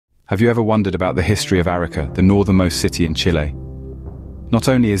Have you ever wondered about the history of Arica, the northernmost city in Chile? Not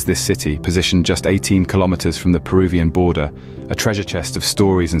only is this city, positioned just 18 kilometers from the Peruvian border, a treasure chest of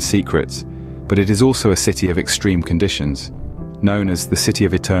stories and secrets, but it is also a city of extreme conditions. Known as the City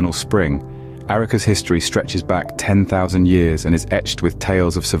of Eternal Spring, Arica's history stretches back 10,000 years and is etched with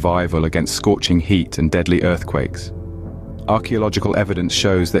tales of survival against scorching heat and deadly earthquakes. Archaeological evidence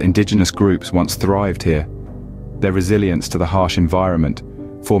shows that indigenous groups once thrived here, their resilience to the harsh environment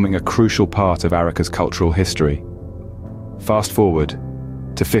forming a crucial part of Arica's cultural history. Fast forward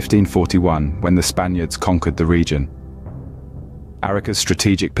to 1541, when the Spaniards conquered the region. Arica's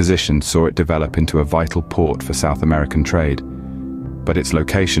strategic position saw it develop into a vital port for South American trade, but its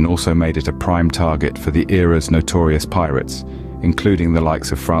location also made it a prime target for the era's notorious pirates, including the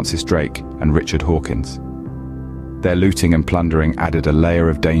likes of Francis Drake and Richard Hawkins. Their looting and plundering added a layer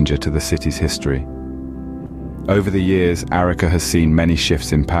of danger to the city's history. Over the years, Arica has seen many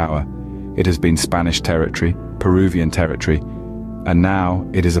shifts in power. It has been Spanish territory, Peruvian territory, and now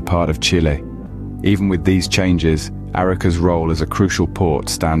it is a part of Chile. Even with these changes, Arica's role as a crucial port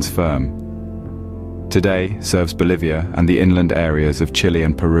stands firm. Today serves Bolivia and the inland areas of Chile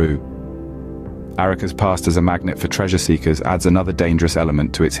and Peru. Arica's past as a magnet for treasure seekers adds another dangerous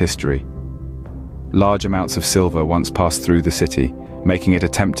element to its history. Large amounts of silver once passed through the city, making it a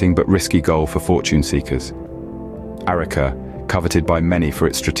tempting but risky goal for fortune seekers. Arica, coveted by many for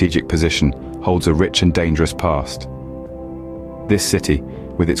its strategic position, holds a rich and dangerous past. This city,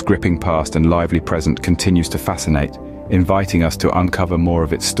 with its gripping past and lively present, continues to fascinate, inviting us to uncover more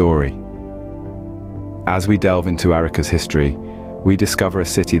of its story. As we delve into Arica's history, we discover a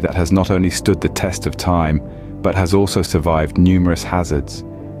city that has not only stood the test of time, but has also survived numerous hazards,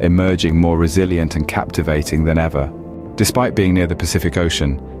 emerging more resilient and captivating than ever. Despite being near the Pacific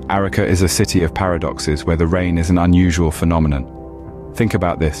Ocean, Arica is a city of paradoxes where the rain is an unusual phenomenon. Think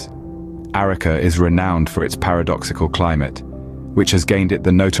about this. Arica is renowned for its paradoxical climate, which has gained it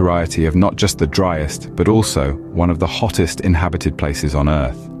the notoriety of not just the driest, but also one of the hottest inhabited places on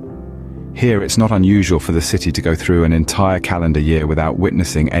Earth. Here, it's not unusual for the city to go through an entire calendar year without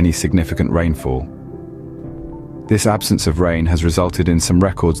witnessing any significant rainfall. This absence of rain has resulted in some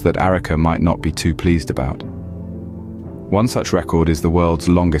records that Arica might not be too pleased about. One such record is the world's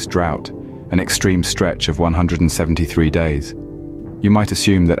longest drought, an extreme stretch of 173 days. You might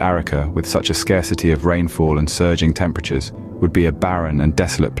assume that Arica, with such a scarcity of rainfall and surging temperatures, would be a barren and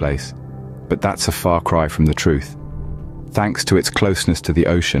desolate place. But that's a far cry from the truth. Thanks to its closeness to the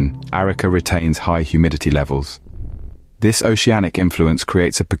ocean, Arica retains high humidity levels. This oceanic influence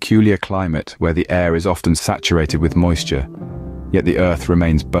creates a peculiar climate where the air is often saturated with moisture, yet the earth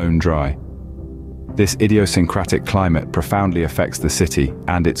remains bone dry. This idiosyncratic climate profoundly affects the city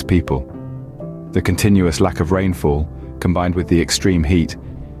and its people. The continuous lack of rainfall, combined with the extreme heat,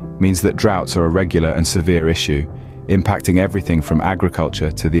 means that droughts are a regular and severe issue, impacting everything from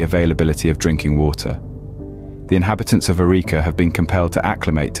agriculture to the availability of drinking water. The inhabitants of Arica have been compelled to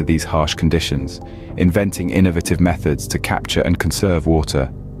acclimate to these harsh conditions, inventing innovative methods to capture and conserve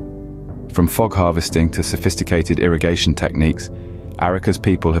water. From fog harvesting to sophisticated irrigation techniques, Arica's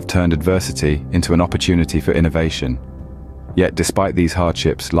people have turned adversity into an opportunity for innovation. Yet despite these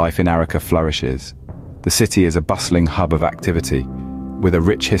hardships, life in Arica flourishes. The city is a bustling hub of activity, with a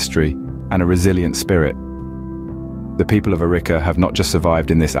rich history and a resilient spirit. The people of Arica have not just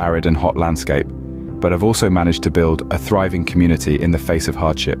survived in this arid and hot landscape, but have also managed to build a thriving community in the face of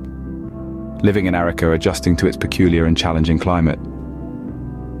hardship, living in Arica, adjusting to its peculiar and challenging climate.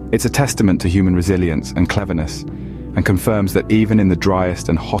 It's a testament to human resilience and cleverness, and confirms that even in the driest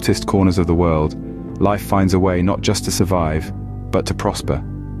and hottest corners of the world, life finds a way not just to survive, but to prosper.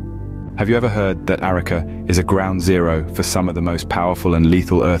 Have you ever heard that Arica is a ground zero for some of the most powerful and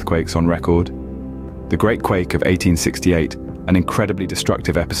lethal earthquakes on record? The Great Quake of 1868, an incredibly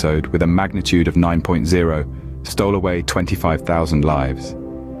destructive episode with a magnitude of 9.0, stole away 25,000 lives.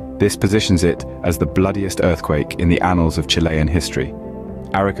 This positions it as the bloodiest earthquake in the annals of Chilean history.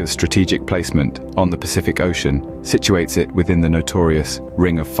 Arica's strategic placement on the Pacific Ocean situates it within the notorious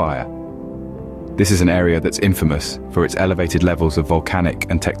Ring of Fire. This is an area that's infamous for its elevated levels of volcanic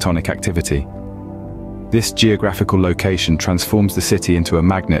and tectonic activity. This geographical location transforms the city into a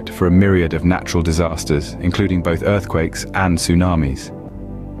magnet for a myriad of natural disasters, including both earthquakes and tsunamis.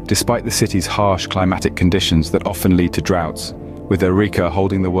 Despite the city's harsh climatic conditions that often lead to droughts, with Arica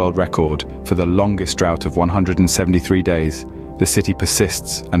holding the world record for the longest drought of 173 days, the city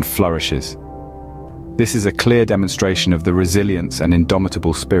persists and flourishes. This is a clear demonstration of the resilience and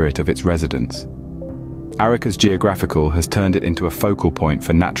indomitable spirit of its residents. Arica's geographical has turned it into a focal point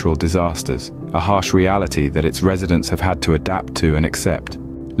for natural disasters, a harsh reality that its residents have had to adapt to and accept.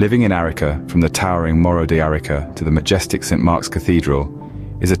 Living in Arica, from the towering Morro de Arica to the majestic St. Mark's Cathedral,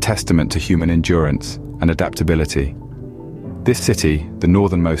 is a testament to human endurance and adaptability. This city, the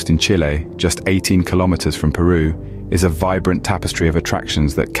northernmost in Chile, just 18 kilometers from Peru, is a vibrant tapestry of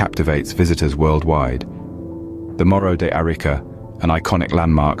attractions that captivates visitors worldwide. The Morro de Arica, an iconic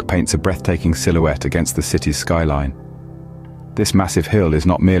landmark, paints a breathtaking silhouette against the city's skyline. This massive hill is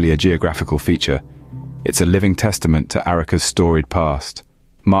not merely a geographical feature, it's a living testament to Arica's storied past,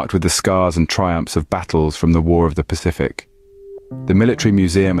 marked with the scars and triumphs of battles from the War of the Pacific. The military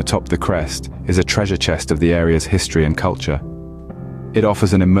museum atop the crest is a treasure chest of the area's history and culture. It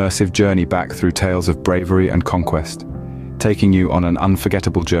offers an immersive journey back through tales of bravery and conquest, taking you on an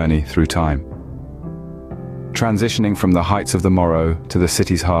unforgettable journey through time. Transitioning from the heights of the Morro to the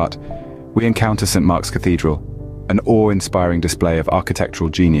city's heart, we encounter St. Mark's Cathedral, an awe-inspiring display of architectural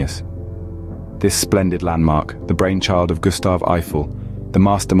genius. This splendid landmark, the brainchild of Gustav Eiffel, the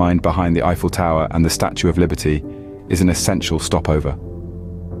mastermind behind the Eiffel Tower and the Statue of Liberty, is an essential stopover.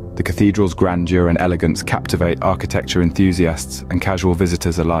 The cathedral's grandeur and elegance captivate architecture enthusiasts and casual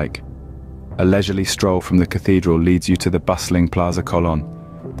visitors alike. A leisurely stroll from the cathedral leads you to the bustling Plaza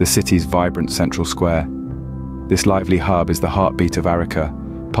Colón, the city's vibrant central square. This lively hub is the heartbeat of Arica,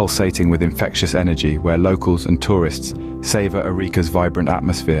 pulsating with infectious energy where locals and tourists savor Arica's vibrant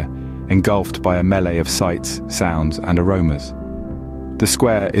atmosphere, engulfed by a melee of sights, sounds, and aromas. The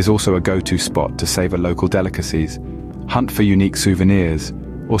square is also a go-to spot to savor local delicacies, hunt for unique souvenirs,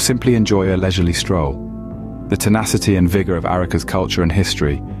 or simply enjoy a leisurely stroll. The tenacity and vigor of Arica's culture and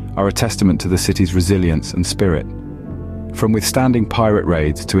history are a testament to the city's resilience and spirit. From withstanding pirate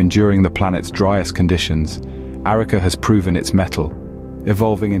raids to enduring the planet's driest conditions, Arica has proven its mettle,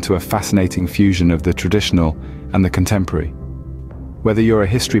 evolving into a fascinating fusion of the traditional and the contemporary. Whether you're a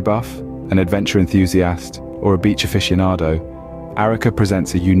history buff, an adventure enthusiast, or a beach aficionado, Arica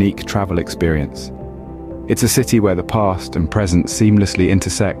presents a unique travel experience. It's a city where the past and present seamlessly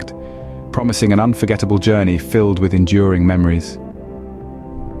intersect, promising an unforgettable journey filled with enduring memories.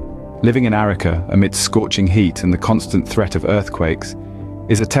 Living in Arica amidst scorching heat and the constant threat of earthquakes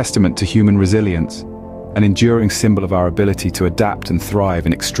is a testament to human resilience, an enduring symbol of our ability to adapt and thrive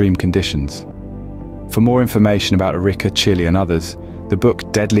in extreme conditions. For more information about Arica, Chile and others, the book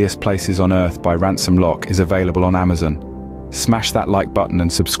Deadliest Places on Earth by Ransom Locke is available on Amazon. Smash that like button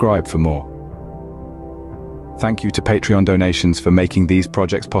and subscribe for more. Thank you to Patreon donations for making these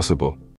projects possible.